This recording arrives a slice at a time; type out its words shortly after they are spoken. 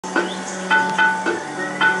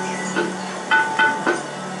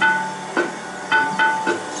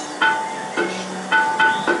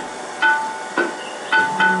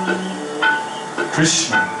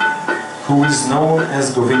Krishna, who is known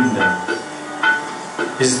as Govindam,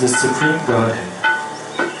 is the Supreme Godhead.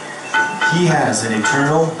 He has an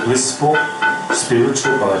eternal, blissful,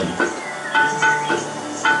 spiritual body.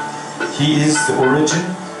 He is the origin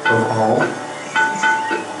of all.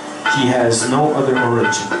 He has no other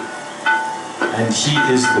origin. And He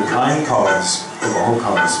is the prime cause of all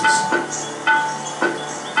causes.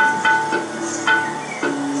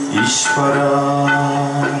 Ishvara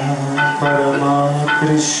Parama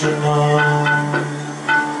Krishna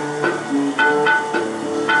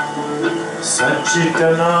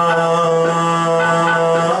Satchitananda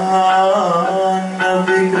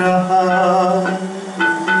Vigraha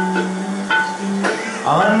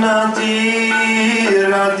Anati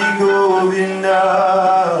Radhi Govinda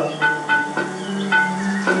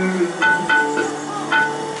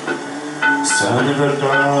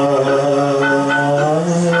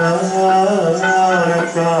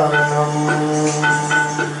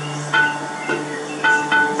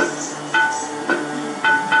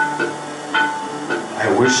I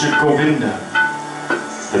worship Govinda,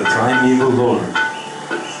 the primeval Lord,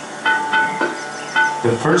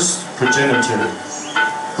 the first progenitor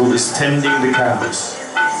who is tending the cows,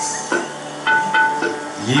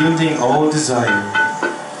 yielding all desire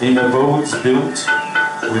in abodes built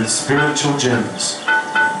with spiritual gems,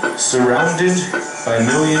 surrounded by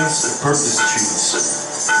millions of purpose trees,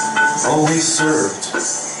 always served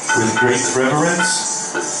with great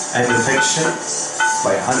reverence and affection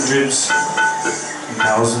by hundreds and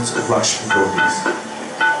thousands of Lakshmi Gopis.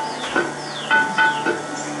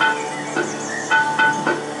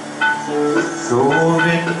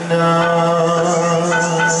 Govinda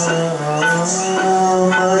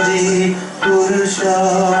Madi Purusha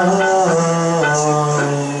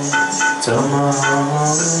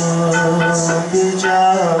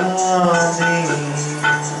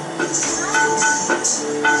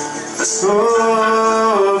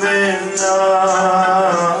Govinda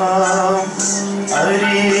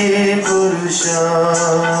Hari Purusha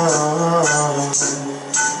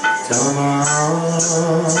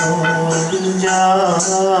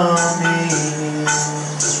Tamabhajami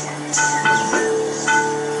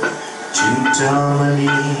Chintamani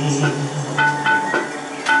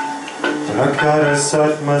Prakara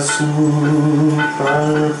Satmasu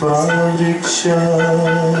Kalpavriksha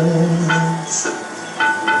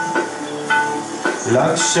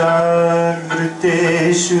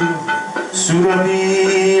Lakshagriteshu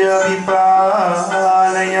Surabhira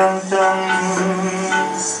Vipalayantam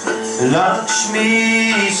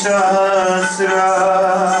Lakshmi Sahasra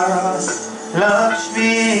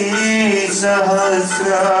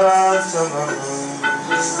Samam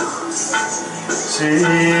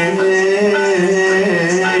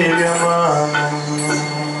Sevamanam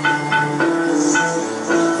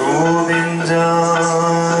Govinda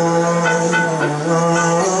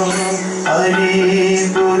Hari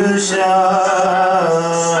Purusha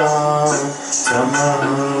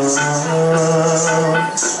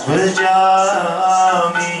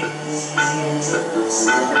Tamabhajami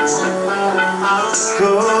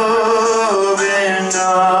Govinda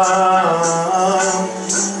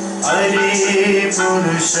Hari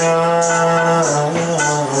Purusha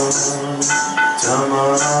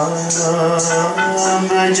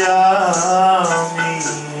Tamabhajami.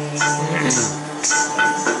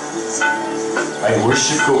 I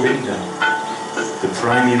worship Govinda, the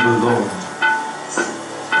primeval Lord,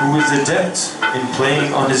 who is adept in playing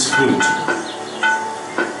on his flute,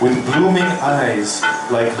 with blooming eyes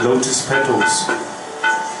like lotus petals,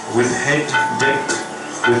 with head decked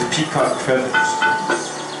with peacock feathers,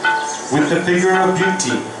 with the figure of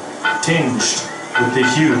beauty tinged with the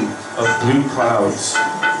hue of blue clouds,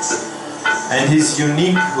 and his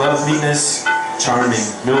unique loveliness charming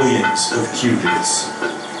millions of cupids.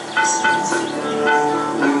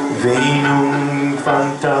 Venum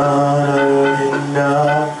Pantaravinda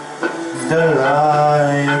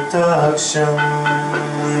Dalayataksam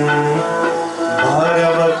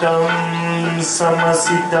Bhagavatam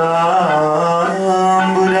Samasitam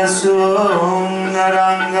Budasum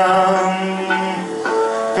Narangam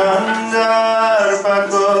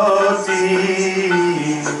Kandarpakoti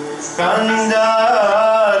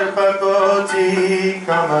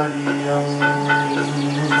Kamaliyam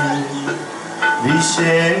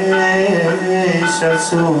Vishesha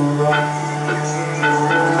Subham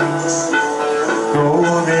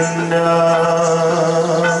Govinda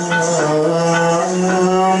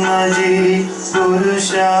Maji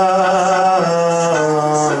Purusha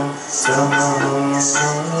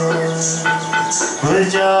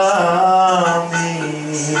Tamabhajami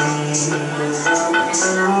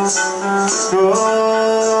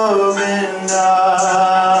Govinda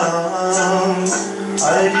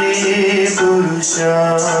Purusha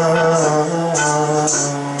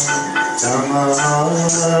Tamam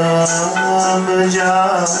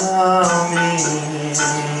Bhajami.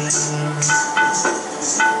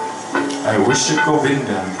 I worship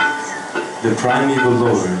Govindam, the primeval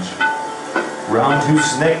Lord, round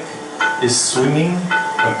whose neck is swinging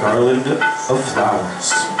a garland of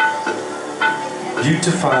flowers,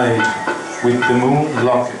 beautified with the moon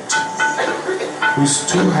locket, whose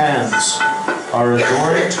two hands are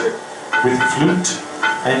adorned with flute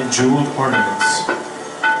and jeweled ornaments,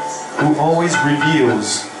 who always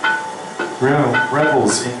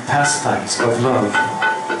revels in pastimes of love,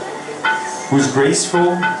 whose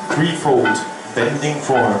graceful, threefold, bending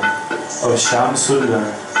form of Shyam Sundar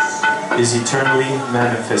is eternally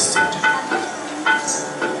manifested.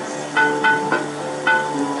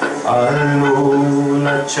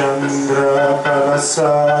 Alola Chandra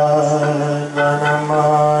Kalasad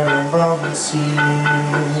Vanamana Vamsi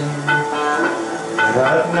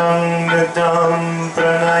Ratnam Gatam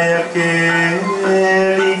Pranayake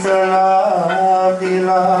Likala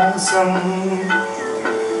Vilasam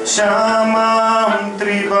Shamam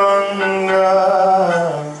Tribanga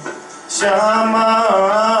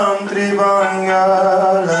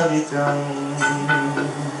Lavitam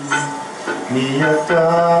Niyata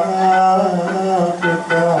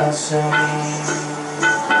Prakasham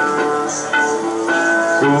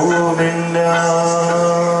Govindam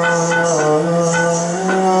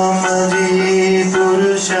Adi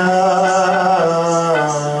Purusha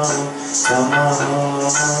Tamam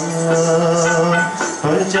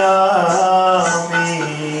Bhajami.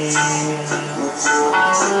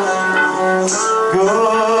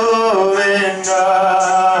 Govindam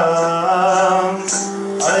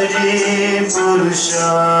Adi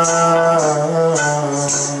Purusha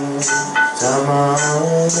Tamam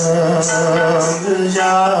Bhajami.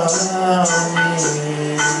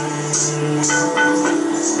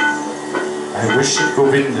 I worship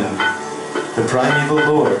Govindam, the primeval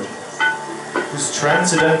Lord, whose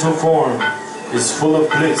transcendental form is full of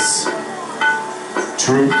bliss,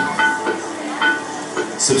 truth,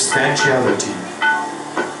 substantiality,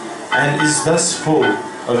 and is thus full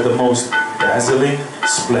of the most dazzling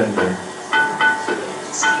splendor.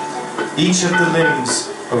 Each of the limbs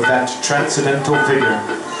of that transcendental figure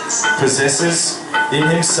possesses in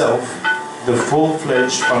himself the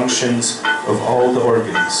full-fledged functions of all the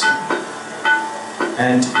organs,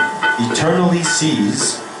 and eternally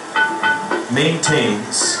sees,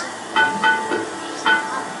 maintains,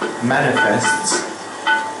 manifests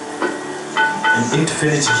an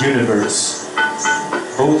infinite universe,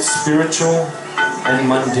 both spiritual and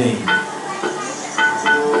mundane.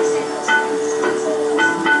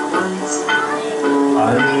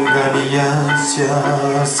 Anganiyasya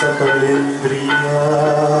sakalindriya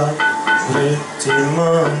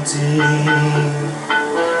vrittimanti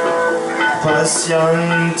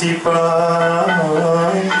Pasyanti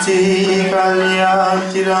panti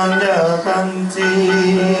kalyakirandakanti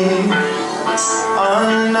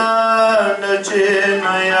Ananda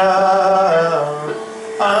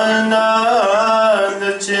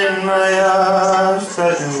Chinmaya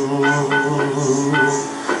Sadhu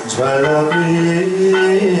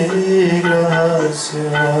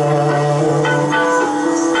Jvalavigrahasya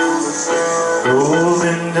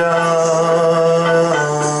Govindam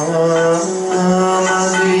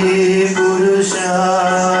Adi Purusha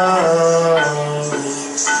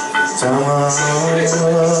Tamam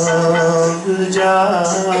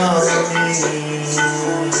Bhajami.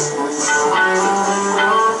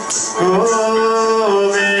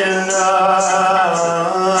 Govindam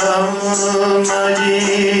Adi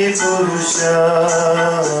Purusha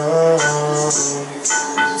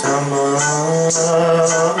Tamam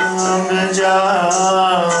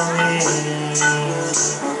Bhajami.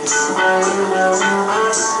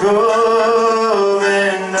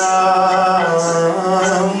 Govindam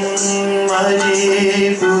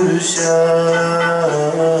Adi Purusha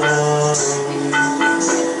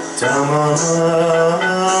Tamam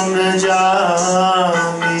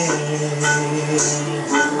Bhajami.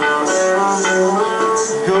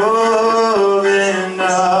 Govindam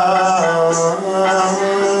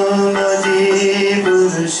Adi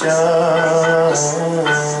Purusha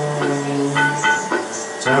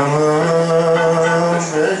Tamam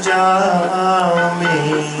Bhajami.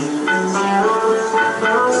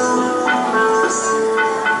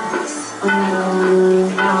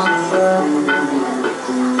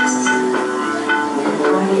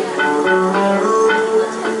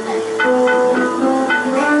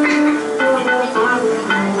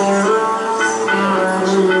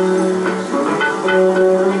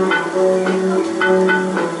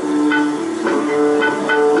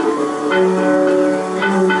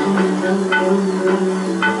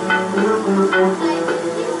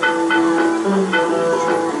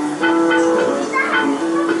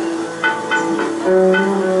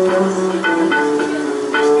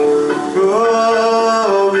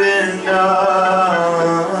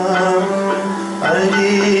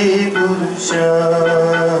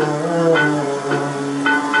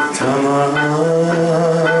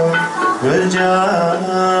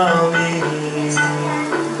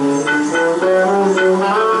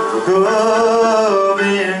 good.